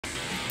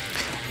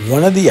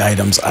One of the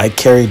items I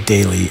carry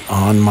daily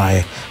on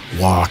my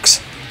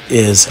walks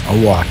is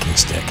a walking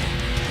stick.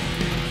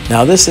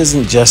 Now this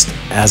isn't just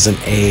as an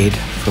aid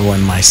for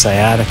when my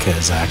sciatica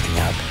is acting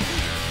up.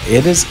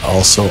 It is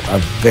also a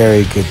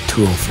very good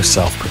tool for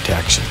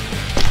self-protection.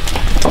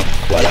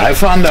 What I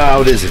found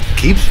out is it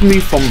keeps me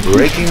from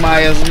breaking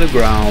my ass on the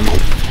ground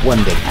when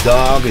the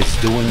dog is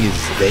doing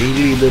his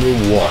daily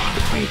little walk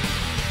with me.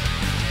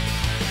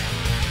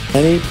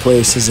 Many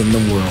places in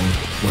the world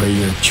where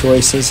your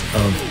choices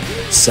of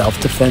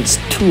self-defense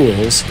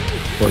tools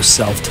or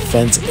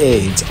self-defense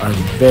aids are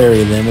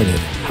very limited.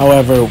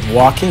 However,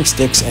 walking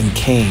sticks and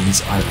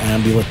canes are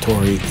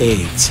ambulatory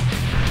aids.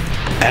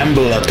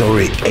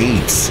 Ambulatory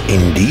aids,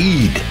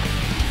 indeed.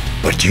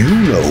 But you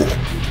know,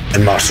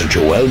 and Master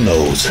Joel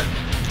knows,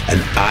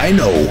 and I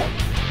know,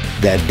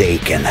 that they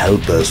can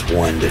help us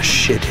when the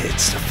shit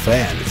hits the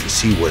fan, if you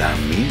see what I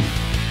mean.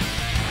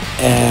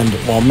 And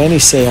while many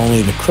say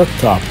only the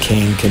crooktop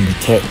cane can be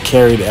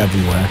carried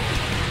everywhere,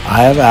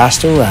 I have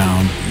asked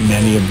around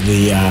many of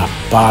the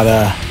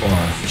Bada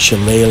or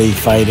Shillelagh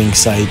fighting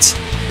sites,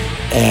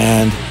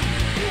 and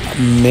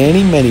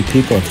many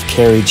people have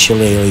carried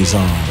shillelaghs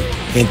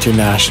on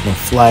international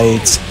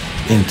flights,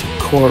 into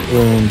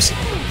courtrooms,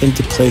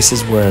 into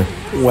places where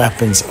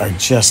weapons are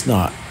just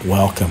not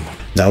welcome.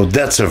 Now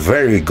that's a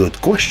very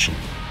good question.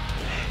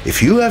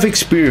 If you have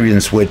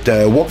experience with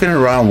walking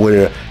around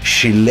with a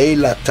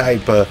shillelagh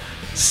type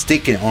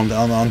stick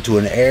onto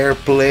an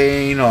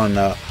airplane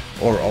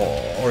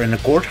or in a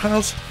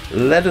courthouse,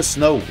 let us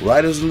know.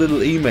 Write us a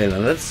little email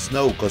and let us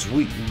know, because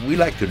we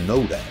like to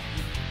know that.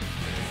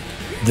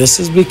 This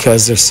is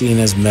because they're seen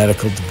as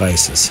medical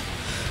devices,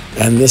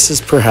 and this is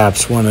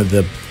perhaps one of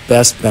the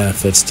best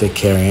benefits to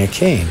carrying a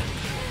cane.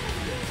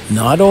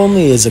 Not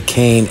only is a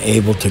cane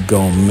able to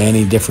go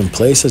many different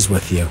places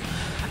with you,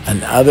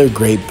 another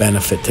great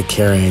benefit to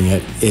carrying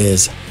it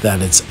is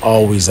that it's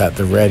always at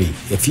the ready.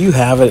 If you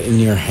have it in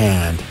your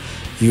hand,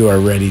 you are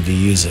ready to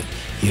use it.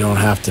 You don't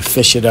have to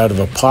fish it out of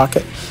a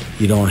pocket.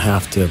 You don't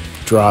have to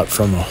draw it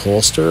from a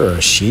holster or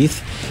a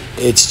sheath.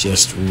 It's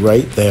just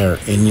right there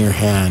in your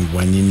hand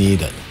when you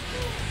need it.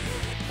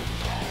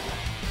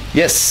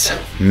 Yes,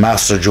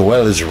 Master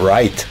Joel is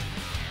right.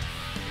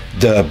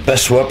 The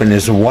best weapon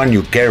is the one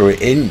you carry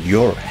in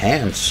your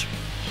hands.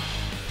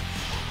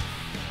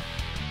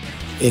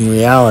 In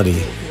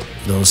reality,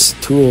 those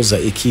tools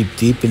that you keep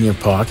deep in your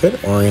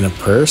pocket or in a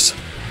purse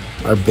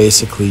are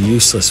basically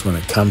useless when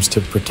it comes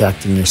to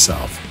protecting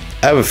yourself.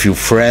 I have a few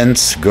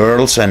friends,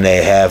 girls, and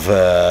they have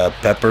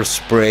pepper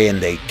spray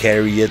and they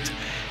carry it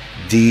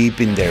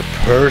deep in their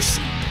purse,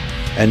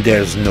 and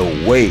there's no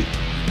way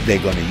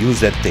they're gonna use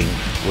that thing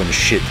when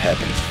shit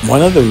happens.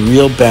 One of the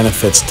real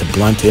benefits to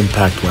blunt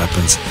impact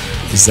weapons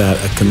is that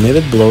a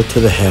committed blow to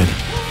the head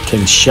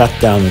can shut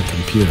down the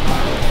computer.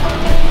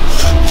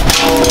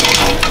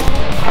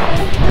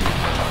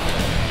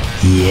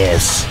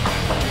 Yes,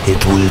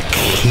 it will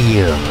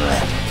kill.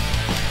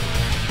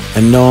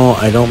 And no,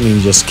 I don't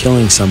mean just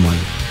killing someone.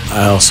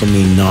 I also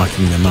mean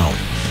knocking them out.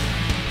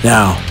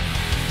 Now,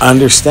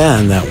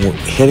 understand that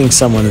hitting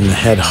someone in the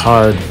head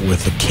hard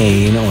with a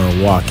cane or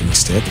a walking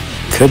stick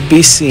could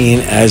be seen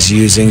as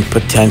using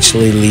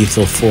potentially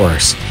lethal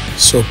force.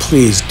 So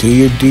please do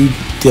your due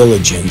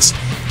diligence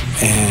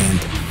and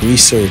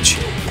research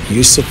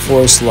use of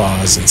force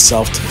laws and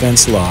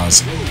self-defense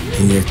laws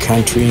in your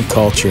country and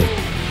culture.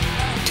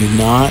 Do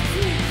not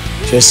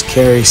just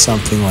carry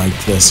something like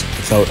this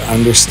without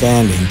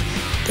understanding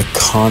the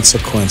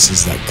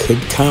consequences that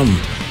could come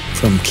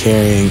from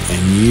carrying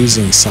and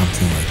using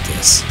something like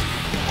this.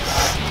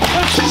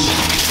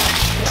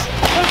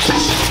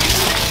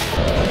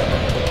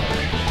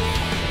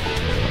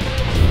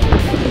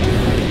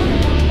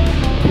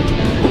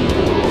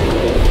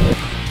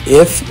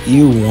 If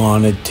you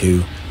wanted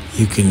to,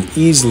 you can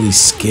easily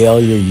scale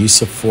your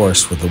use of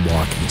force with a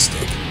walking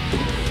stick,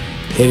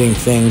 hitting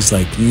things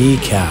like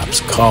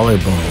kneecaps,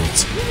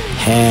 collarbones,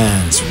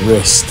 hands,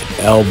 wrist,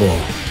 elbow.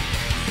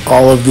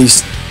 All of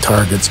these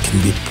targets can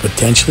be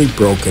potentially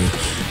broken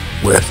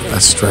with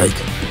a strike,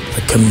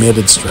 a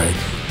committed strike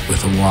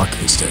with a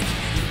walking stick.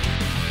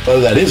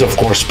 Well, that is of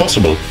course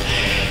possible,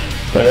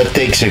 but it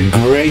takes a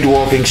great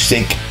walking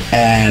stick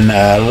and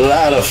a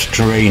lot of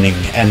training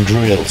and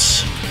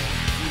drills.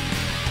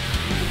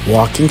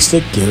 Walking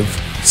stick give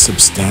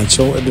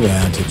substantial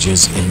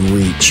advantages in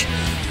reach,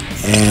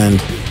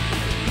 and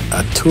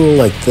a tool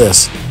like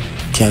this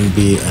can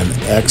be an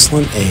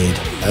excellent aid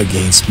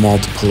against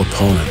multiple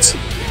opponents.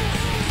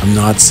 I'm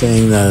not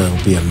saying that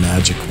it'll be a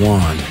magic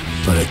wand,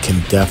 but it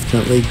can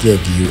definitely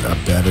give you a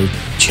better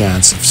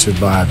chance of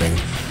surviving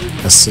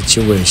a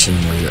situation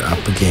where you're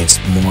up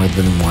against more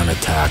than one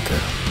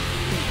attacker.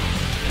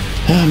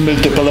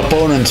 Multiple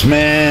opponents,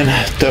 man,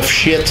 tough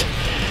shit.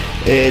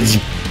 It's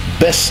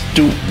best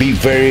to be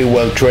very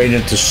well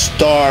trained to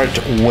start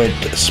with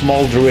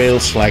small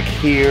drills like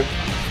here,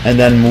 and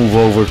then move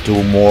over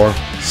to more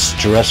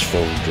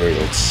stressful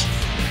drills.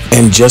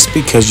 And just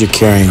because you're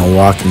carrying a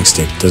walking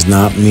stick does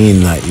not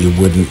mean that you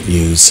wouldn't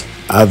use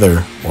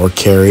other or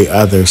carry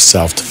other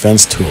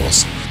self-defense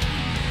tools.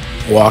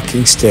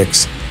 walking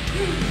sticks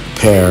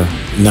pair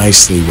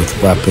nicely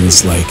with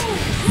weapons like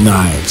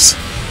knives.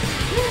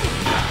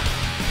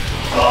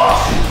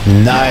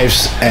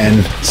 Knives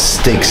and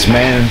sticks,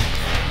 man.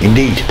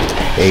 Indeed,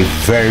 a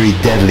very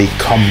deadly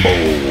combo.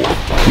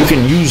 You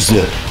can use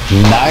the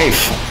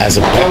knife as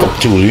a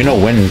backup tool, you know,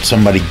 when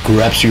somebody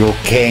grabs your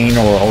cane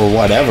or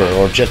whatever,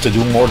 or just to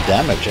do more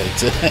damage.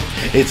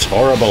 It's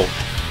horrible.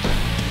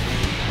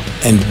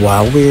 And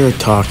while we are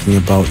talking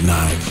about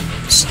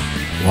knives,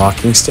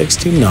 walking sticks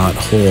do not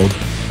hold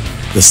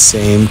the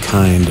same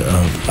kind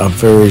of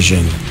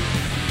aversion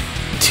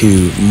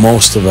to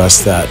most of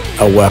us that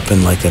a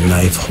weapon like a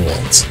knife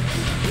holds.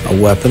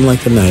 A weapon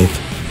like a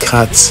knife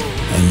cuts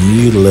and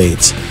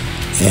mutilates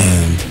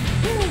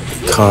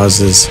and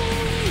causes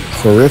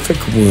horrific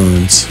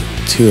wounds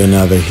to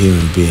another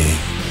human being.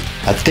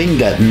 I think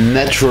that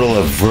natural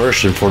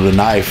aversion for the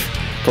knife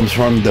comes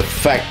from the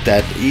fact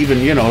that even,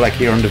 you know, like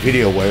here on the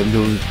video where I'm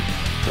doing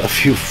a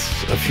few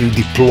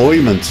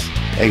deployment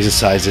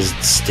exercises,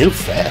 it's still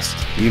fast,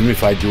 even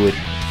if I do it,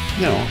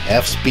 you know,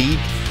 half speed.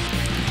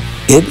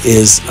 It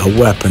is a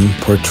weapon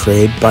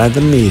portrayed by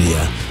the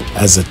media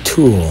as a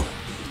tool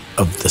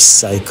of the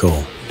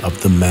psycho,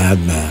 of the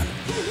madman.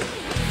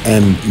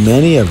 And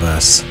many of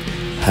us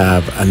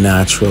have a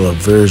natural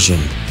aversion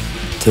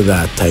to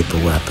that type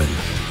of weapon.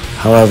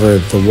 However,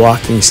 the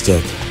walking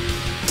stick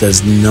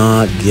does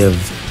not give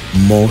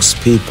most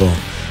people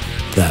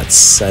that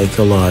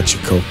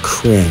psychological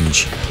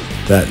cringe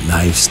that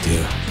knives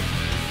do.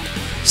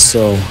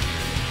 So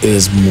it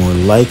is more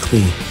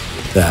likely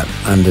that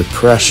under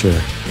pressure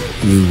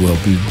you will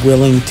be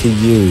willing to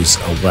use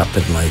a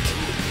weapon like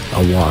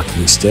a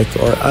walking stick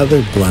or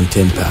other blunt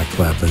impact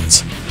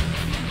weapons.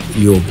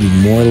 You'll be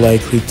more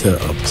likely to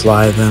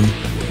apply them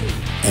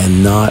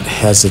and not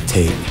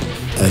hesitate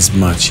as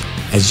much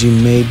as you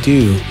may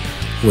do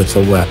with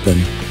a weapon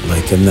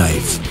like a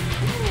knife.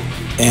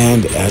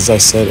 And as I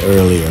said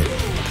earlier,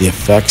 the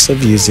effects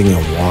of using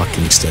a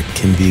walking stick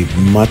can be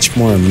much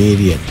more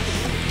immediate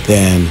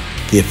than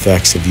the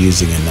effects of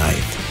using a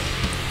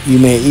knife. You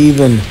may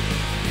even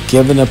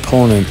give an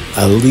opponent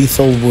a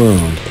lethal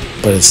wound,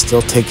 but it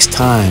still takes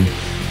time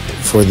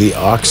for the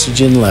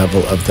oxygen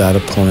level of that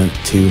opponent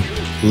to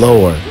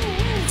lower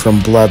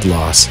from blood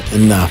loss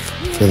enough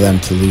for them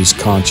to lose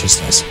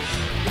consciousness,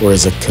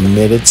 whereas a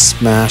committed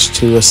smash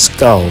to a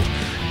skull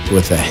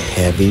with a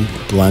heavy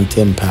blunt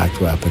impact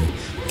weapon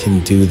can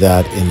do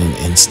that in an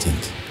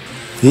instant.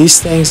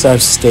 These things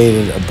I've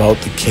stated about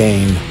the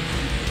cane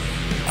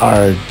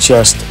are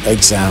just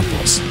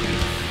examples.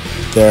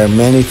 There are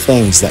many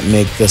things that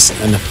make this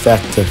an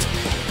effective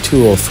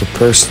tool for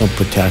personal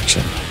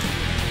protection.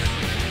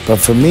 But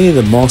for me,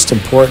 the most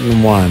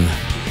important one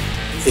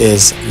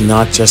is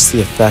not just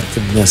the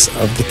effectiveness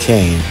of the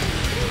cane,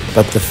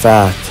 but the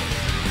fact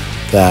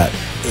that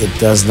it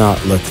does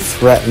not look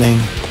threatening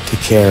to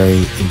carry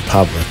in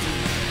public,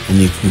 and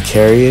you can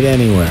carry it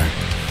anywhere.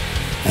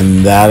 And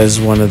that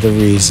is one of the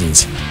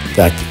reasons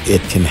that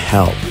it can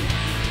help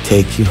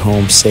take you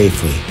home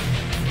safely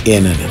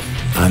in an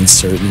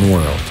uncertain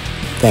world.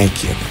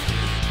 Thank you.